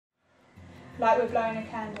like we're blowing a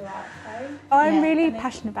candle out, okay? I'm really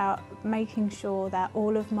passionate about making sure that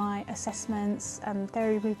all of my assessments and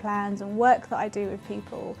therapy plans and work that I do with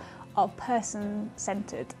people are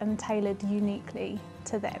person-centred and tailored uniquely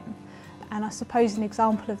to them. And I suppose an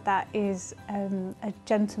example of that is a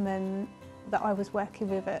gentleman that I was working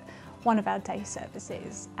with at one of our day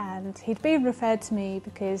services, and he'd been referred to me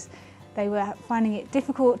because they were finding it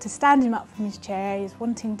difficult to stand him up from his chair. He was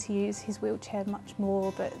wanting to use his wheelchair much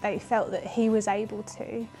more, but they felt that he was able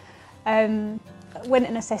to. Went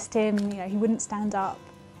and assessed him, you know, he wouldn't stand up,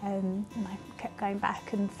 and I kept going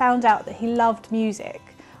back and found out that he loved music.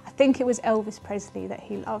 I think it was Elvis Presley that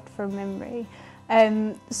he loved from memory.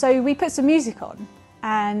 So we put some music on,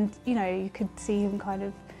 and you know, you could see him kind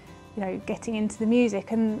of, you know, getting into the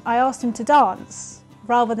music, and I asked him to dance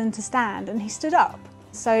rather than to stand, and he stood up.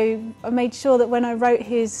 So I made sure that when I wrote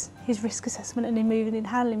his risk assessment and his moving and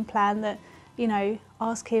handling plan, that, you know,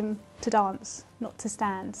 ask him to dance, not to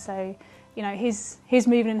stand. So, you know, his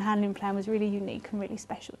moving and handling plan was really unique and really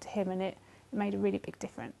special to him, and it made a really big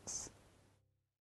difference.